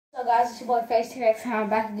Hello guys, it's your boy Face T-Rex, and I'm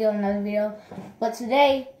back again with another video. But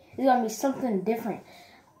today is gonna be something different.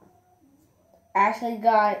 I actually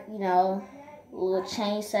got, a little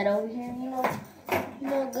chain set over here,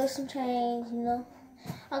 got some chains,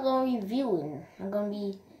 I'm gonna review it. I'm gonna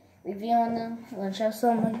be reviewing them. I'm gonna show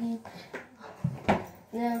some of you.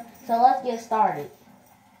 Yeah, so let's get started.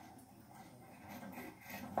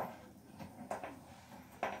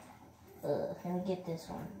 Let me get this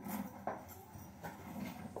one.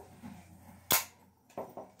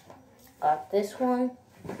 Got this one.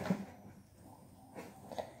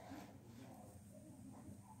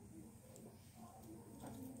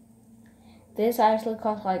 This actually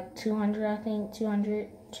cost like 200, I think. 200.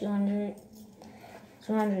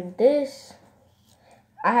 This,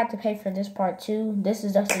 I had to pay for this part too. This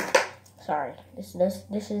is just a,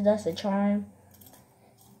 this is just a charm.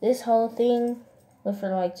 This whole thing was for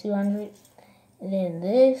like 200. And then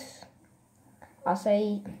this, I'll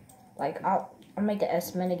say, like, I'll make an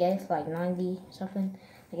estimate again for like 90 something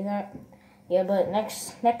like that. Yeah, but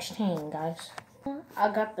next chain, guys. I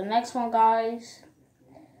got the next one, guys.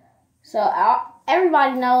 So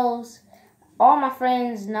everybody knows, all my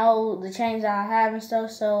friends know the chains that I have and stuff.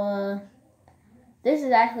 So this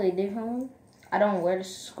is actually a different one. I don't wear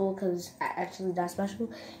this to school because it's actually that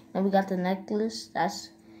special. And we got the necklace. Let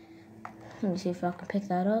me see if I can pick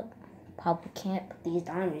that up. Probably can't put these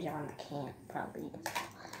diamonds on. I can't probably.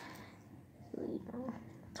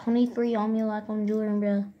 23 on me like I'm Jordan,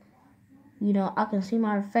 bro. I can see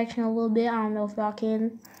my reflection a little bit. I don't know if y'all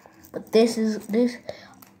can, but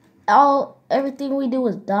everything we do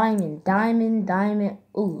is diamond.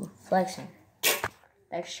 Ooh, flexing.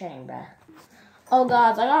 Next chain, bro. Oh,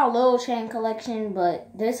 guys, I got a little chain collection, but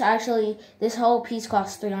this whole piece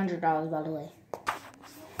costs $300, by the way.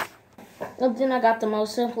 And then I got the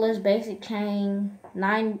most simplest basic chain,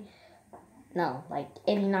 like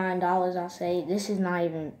 $89, I'll say. This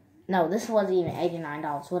wasn't even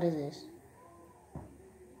 $89. What is this?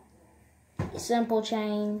 Simple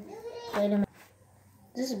chain. Wait a minute.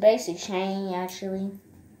 This is basic chain, actually.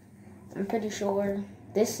 I'm pretty sure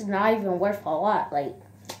this is not even worth a lot. Like,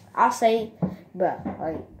 I'll say, bruh,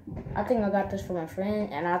 I think I got this from my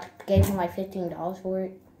friend, and I gave him like $15 for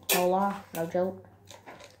it. No lie, no joke.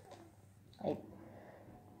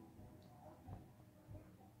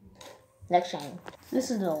 Next chain. This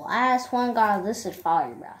is the last one, guys. This is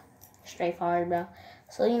fire, bro. Straight fire, bro.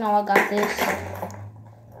 So, I got this.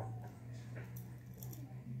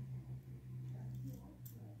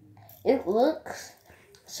 It looks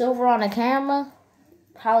silver on the camera.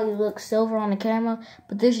 Probably looks silver on the camera.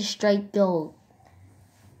 But this is straight gold.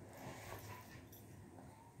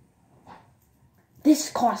 This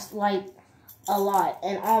costs like a lot.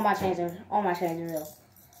 And all my chains are real. All my chains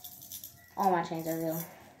are real.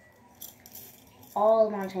 All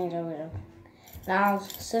of my chains are real. Now,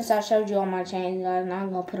 since I showed you all my chains, guys, now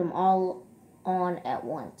I'm going to put them all on at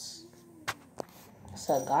once.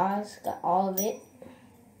 So, guys, got all of it.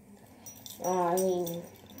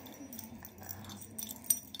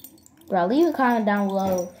 Bro, leave a comment down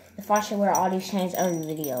below if I should wear all these chains every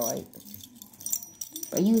video.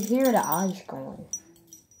 But you hear the ice going.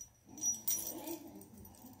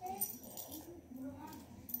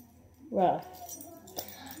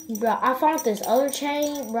 Bro, I found this other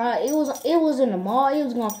chain, bro. It was in the mall. It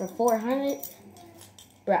was going for $400.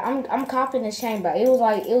 Bro, I'm copying this chain, bro. It was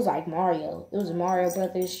like Mario. It was a Mario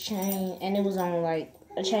Brothers chain, and it was on like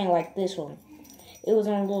a chain like this one. It was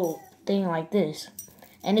on a little thing like this,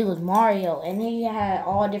 and it was Mario, and he had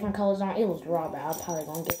all different colors on. It was raw, bro. I'm probably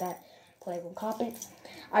gonna get that. Probably gonna copy it.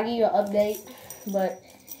 I'll give you an update, but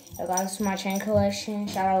guys, this is my chain collection.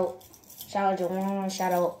 Shout out Jawan.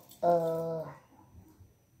 Shout out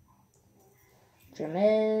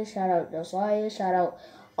Jermaine, shout out Josiah, shout out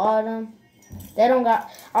Autumn.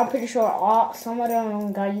 I'm pretty sure some of them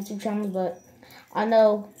don't got YouTube channels, but I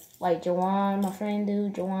know, like Jawan, my friend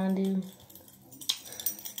Jawan.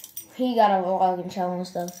 He got a vlogging channel and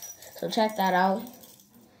stuff, so check that out.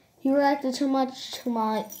 He reacted too much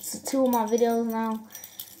to two of my videos now.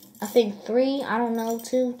 I think 3, I don't know,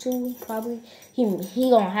 2 probably. He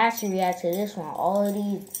gonna have to react to this one. All of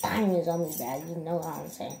these diamonds on me, bag. You know what I'm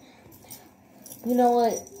saying. You know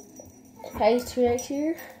what? Face T-Rex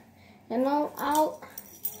here. And I'm out.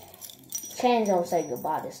 Chains don't say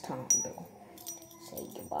goodbye this time, bro. Say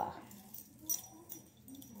goodbye.